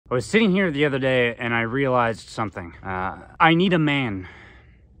I was sitting here the other day and I realized something. I need a man.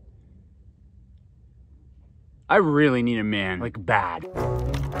 I really need a man, like bad.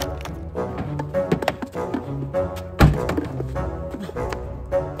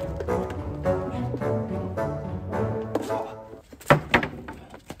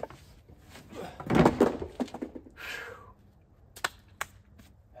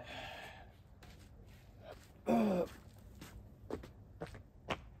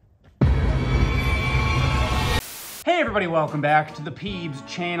 Hey everybody, welcome back to the Peebs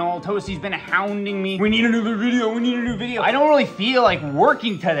channel. Toasty's been hounding me. We need another video, we need a new video. I don't really feel like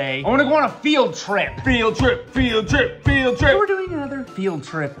working today. I wanna go on a field trip. Field trip, field trip, field trip. We're doing another field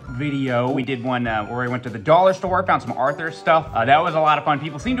trip video. We did one where we went to the dollar store, found some Arthur stuff. That was a lot of fun.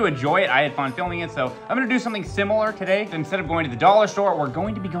 People seemed to enjoy it. I had fun filming it, so I'm gonna do something similar today. Instead of going to the dollar store, we're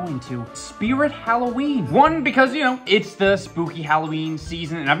going to be going to Spirit Halloween. One, because, you know, it's the spooky Halloween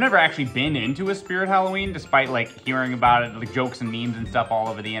season, and I've never actually been into a Spirit Halloween, despite like hearing about it, like jokes and memes and stuff all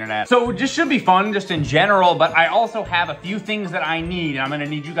over the internet. So it just should be fun just in general, but I also have a few things that I need, and I'm gonna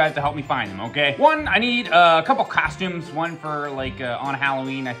need you guys to help me find them, okay? One, I need a couple costumes, one for like on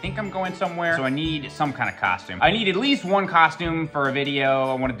Halloween. I think I'm going somewhere, so I need some kind of costume. I need at least one costume for a video.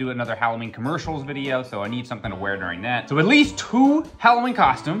 I wanna do another Halloween commercials video, so I need something to wear during that. So at least 2 Halloween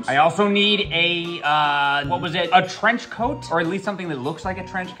costumes. I also need a, what was it? A trench coat, or at least something that looks like a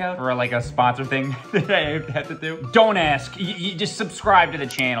trench coat, or like a sponsor thing that I have to do. Don't ask, you just subscribe to the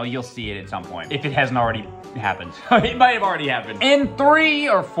channel, you'll see it at some point, if it hasn't already happened. It might have already happened. And 3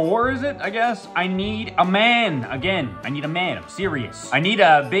 or 4 is it, I guess? I need a man. Again, I need a man, I'm serious. I need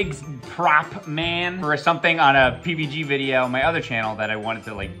a big prop man for something on a PVG video on my other channel that I wanted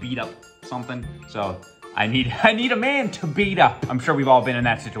to like beat up something, so I need a man to beat up. I'm sure we've all been in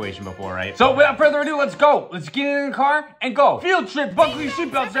that situation before, right? So without further ado, let's go. Let's get in the car and go. Field trip, buckle your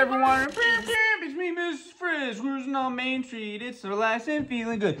seatbelts, everyone. It's me, Mrs. Frisk, cruising on Main Street. It's relaxing,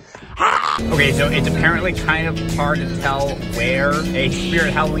 feeling good. Okay, so it's apparently kind of hard to tell where a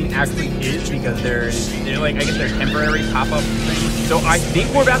Spirit Halloween actually is because they're like, I guess they're temporary pop-up things. So I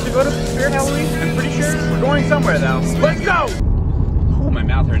think we're about to go to Spirit Halloween. I'm pretty sure. We're going somewhere though. Let's go! Oh, my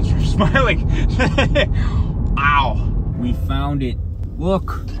mouth hurts from smiling. Ow. We found it.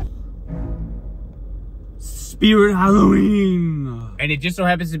 Look. Spirit Halloween. And it just so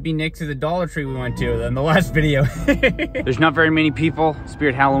happens to be next to the Dollar Tree we went to in the last video. There's not very many people.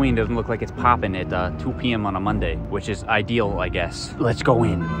 Spirit Halloween doesn't look like it's popping at 2 p.m. on a Monday, which is ideal, I guess. Let's go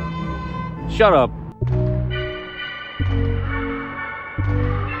in. Shut up.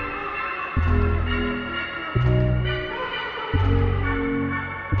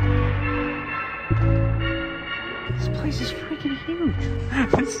 This is freaking huge.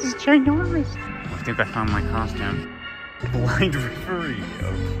 This is ginormous. I think I found my costume. Blind referee.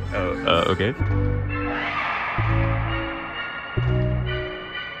 Okay. Can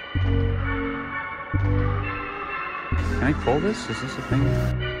I pull this? Is this a thing?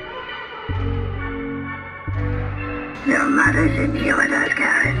 Your mother's in here with us,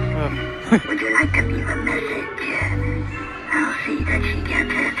 guys. Would you like to leave a message? I'll see that she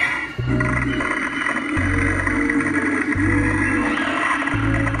gets it.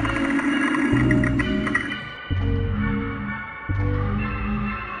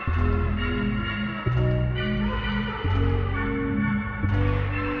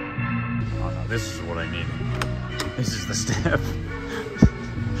 This is what I need. This is the staff.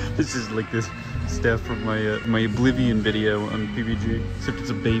 This is like this staff from my my Oblivion video on PVG, except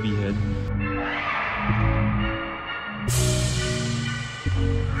it's a baby head.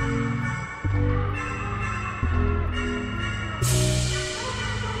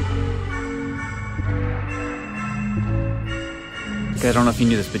 I don't know if you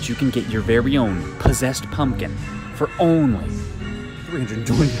knew this, but you can get your very own possessed pumpkin for only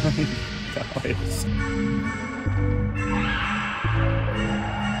 $329.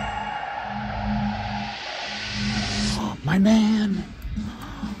 Oh, my man.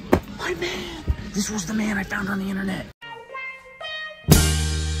 My man. This was the man I found on the internet.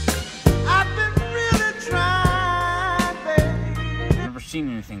 I've been really trying, baby. I've never seen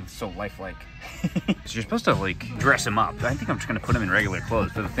anything so lifelike. So you're supposed to like dress him up. I think I'm just gonna put him in regular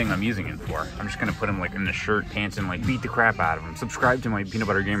clothes for the thing I'm using him for. I'm just gonna put him like in a shirt, pants, and like beat the crap out of him. Subscribe to my Peanut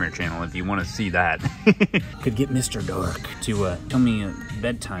Butter Gamer channel if you want to see that. Could get Mr. Dark to tell me a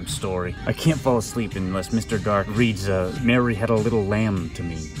bedtime story. I can't fall asleep unless Mr. Dark reads Mary Had a Little Lamb to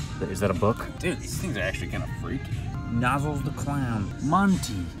me. Is that a book? Dude, these things are actually kind of freaky. Nozzles the Clown.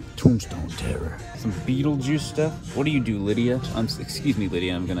 Monty. Tombstone Terror. Some Beetlejuice stuff. What do you do, Lydia? Excuse me,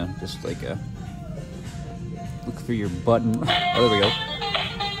 Lydia. I'm gonna just like look for your button. Oh, there we go.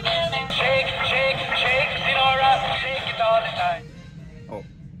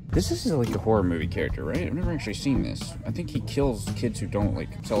 This is like a horror movie character, right? I've never actually seen this. I think he kills kids who don't like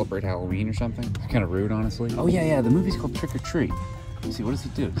celebrate Halloween or something. Kind of rude, honestly. Oh yeah, the movie's called Trick or Treat. Let's see, what does he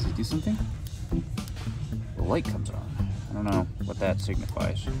do? Does he do something? The light comes on. I don't know what that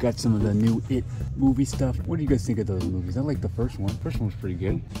signifies. Got some of the new It movie stuff. What do you guys think of those movies? I like the first one. First one was pretty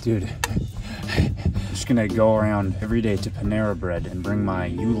good. Dude, I'm just gonna go around every day to Panera Bread and bring my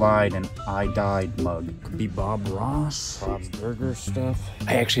You Lied and I Died mug. Could be Bob Ross, Bob's Burger stuff.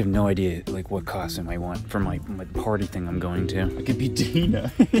 I actually have no idea like what costume I want for my party thing I'm going to. I could be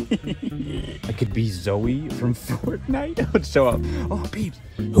Dina. I could be Zoe from Fortnite. I would show up. Oh, Peebs,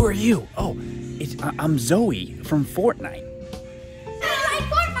 who are you? Oh, I'm Zoe from Fortnite.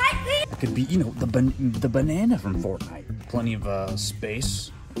 I could be, you know, the banana from Fortnite. Plenty of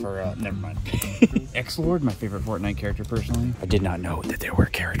space for, never mind. X-Lord, my favorite Fortnite character personally. I did not know that there were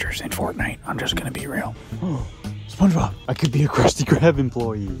characters in Fortnite. I'm just gonna be real. Oh, SpongeBob. I could be a Krusty Krab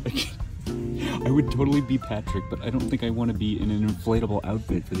employee. I would totally be Patrick, but I don't think I want to be in an inflatable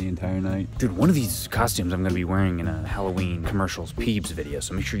outfit for the entire night. Dude, one of these costumes I'm going to be wearing in a Halloween commercials Peebs video,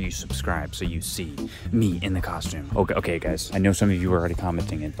 so make sure you subscribe so you see me in the costume. Okay, guys, I know some of you are already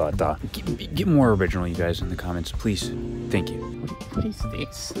commenting it, but get more original, you guys, in the comments, please. Thank you. What is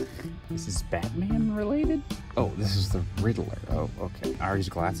this? This is Batman related? Oh, this is the Riddler. Oh, okay. Are his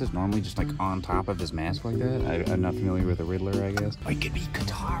glasses normally just like on top of his mask like that? I'm not familiar with the Riddler, I guess. I could be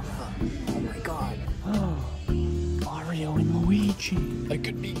Katara. Oh my god. Oh, Mario and Luigi. I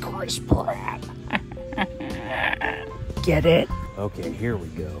could be Chris Pratt. Get it? Okay, here we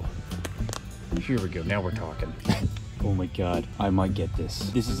go. Here we go. Now we're talking. Oh my god, I might get this.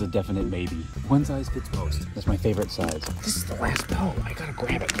 This is a definite maybe. One size fits most. That's my favorite size. This is the last toe. I gotta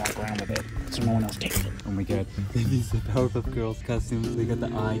grab it and walk around with it so no one else takes it. Oh my god. These are Powerpuff Girls costumes. They got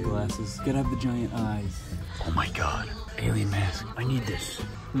the eyeglasses. Gotta have the giant eyes. Oh my god. Alien mask. I need this.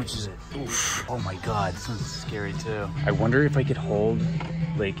 How much is it? Oof. Oh my god, this one's scary too. I wonder if I could hold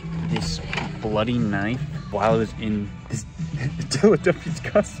like this bloody knife while I was in this Teletubby's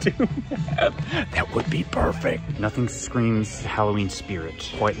costume. That would be perfect. Nothing screams Halloween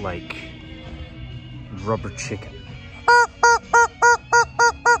spirit quite like rubber chicken.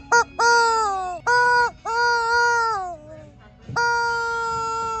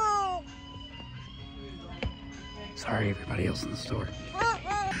 Sorry, everybody else in the store.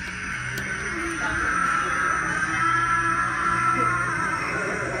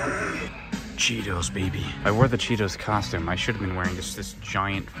 Cheetos, baby. I wore the Cheetos costume. I should have been wearing just this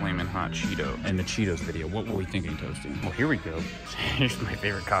giant flaming hot Cheeto in the Cheetos video. What were we thinking, Toasty? Well, here we go. Here's my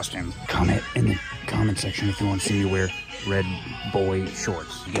favorite costume. Comment in the comment section if you want to see me wear red boy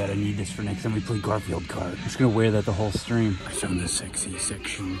shorts. You gotta need this for next time we play Garfield card. I'm just gonna wear that the whole stream. I found the sexy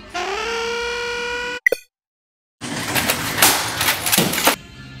section.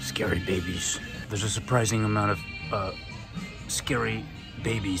 Scary babies. There's a surprising amount of scary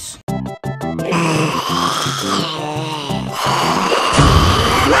babies. God,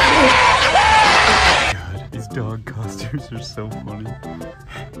 these dog costumes are so funny.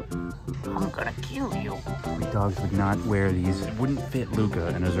 I'm gonna kill you. The dogs would not wear these. It wouldn't fit Luca,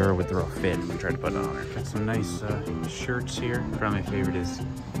 and Azura would throw a fit if we tried to put it on her. Got some nice shirts here. Probably my favorite is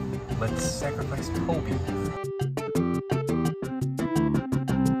Let's Sacrifice Toby.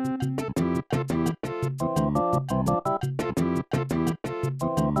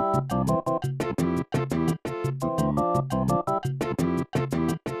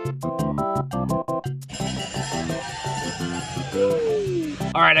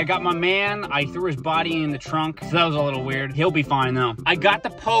 All right, I got my man. I threw his body in the trunk, so that was a little weird. He'll be fine though. I got the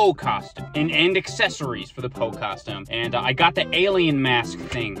Poe costume and accessories for the Poe costume, and I got the alien mask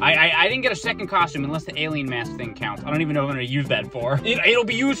thing. I didn't get a second costume unless the alien mask thing counts. I don't even know what I'm gonna use that for. It'll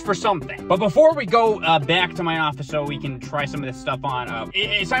be used for something. But before we go back to my office so we can try some of this stuff on,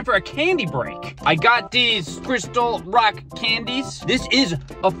 it's time for a candy break. I got these Crystal Rock candies. This is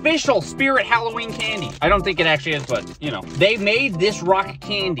official Spirit Halloween candy. I don't think it actually is, but you know, they made this rock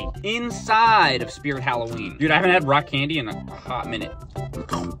candy inside of Spirit Halloween. Dude, I haven't had rock candy in a hot minute.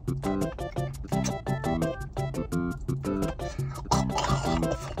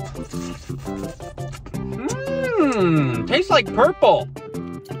 Tastes like purple.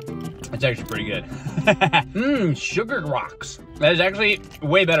 It's actually pretty good. Sugar rocks. That is actually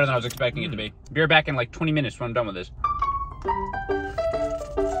way better than I was expecting it to be. Be right back in like 20 minutes when I'm done with this.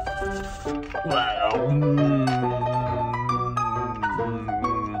 Wow.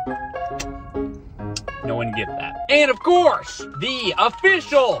 No one can get that. And of course, the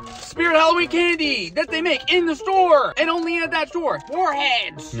official Spirit Halloween candy that they make in the store, and only at that store,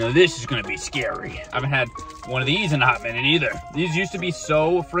 Warheads. Now this is gonna be scary. I haven't had one of these in a hot minute either. These used to be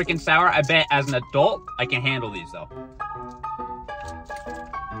so freaking sour. I bet as an adult, I can handle these though.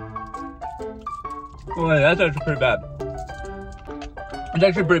 Oh, that's actually pretty bad. It's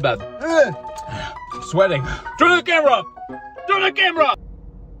actually pretty bad. Sweating. Turn the camera up! Turn the camera up!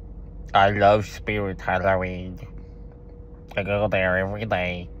 I love Spirit Halloween. I go there every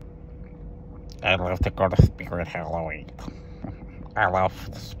day. I love to go to Spirit Halloween. I love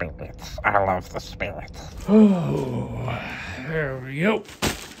the spirits. I love the spirits. Oh, there we go.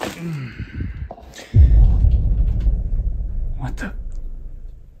 What the?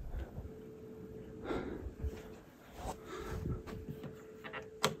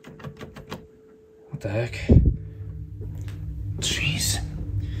 What the heck? Jeez.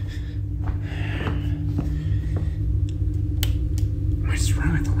 What's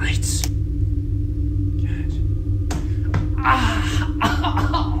wrong with the lights? God. Ah!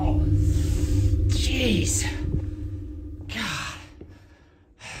 Oh! Jeez. God.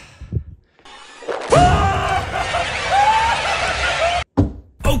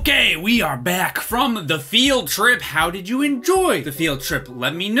 Okay, we are back from the field trip. How did you enjoy the field trip?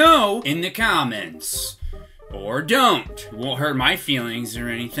 Let me know in the comments. Or don't. It won't hurt my feelings or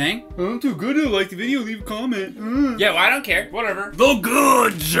anything. I'm too good to like the video, leave a comment. Yeah, well, I don't care. Whatever. The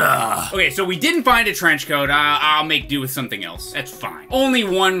goods! Okay, so we didn't find a trench coat. I'll make do with something else. That's fine. Only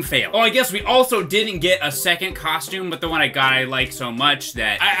one fail. Oh, I guess we also didn't get a second costume, but the one I got I like so much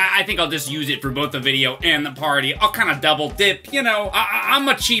that I think I'll just use it for both the video and the party. I'll kind of double dip, you know. I'm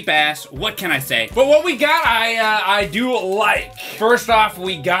a cheap ass. What can I say? But what we got, I do like. First off,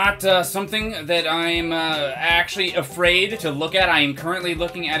 we got something that I'm actually afraid to look at. I am currently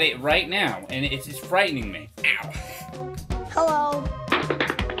looking at it right now, and it's frightening me. Ow. Hello.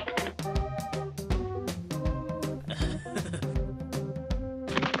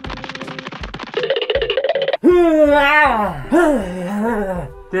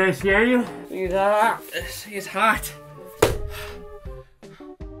 Did I scare you? This thing is hot.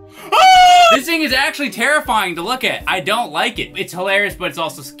 This thing is actually terrifying to look at. I don't like it. It's hilarious, but it's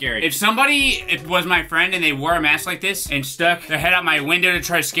also scary. If somebody was my friend and they wore a mask like this and stuck their head out my window to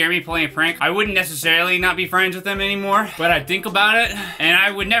try to scare me playing a prank, I wouldn't necessarily not be friends with them anymore, but I'd think about it and I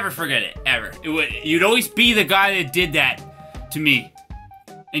would never forget it, ever. You'd always be the guy that did that to me.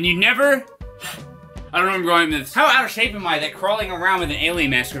 And you never... I don't know where I'm going with this. How out of shape am I that crawling around with an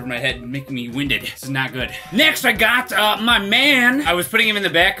alien mask over my head making me winded? This is not good. Next, I got my man. I was putting him in the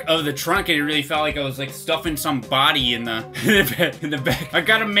back of the trunk and it really felt like I was like stuffing some body in the back. I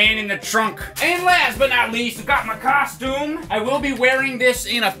got a man in the trunk. And last but not least, I got my costume. I will be wearing this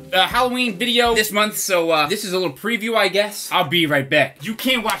in a Halloween video this month, so this is a little preview, I guess. I'll be right back. You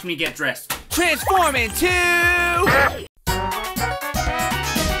can't watch me get dressed. Transform into...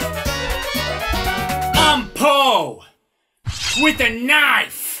 Poe with a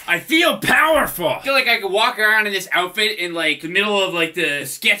knife. I feel powerful. I feel like I could walk around in this outfit in like the middle of like the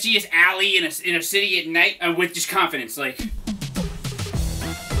sketchiest alley in a city at night with just confidence. Like,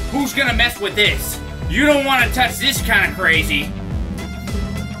 who's gonna mess with this? You don't want to touch this kind of crazy.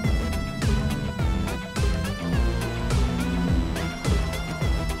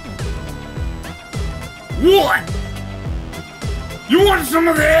 What? You want some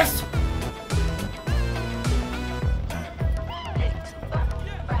of this?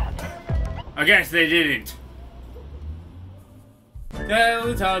 I guess they didn't.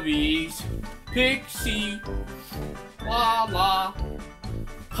 Teletubbies, Pixie, la la,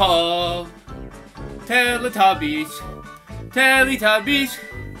 ha. Teletubbies, Teletubbies,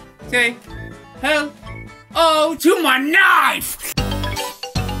 say hello to my knife!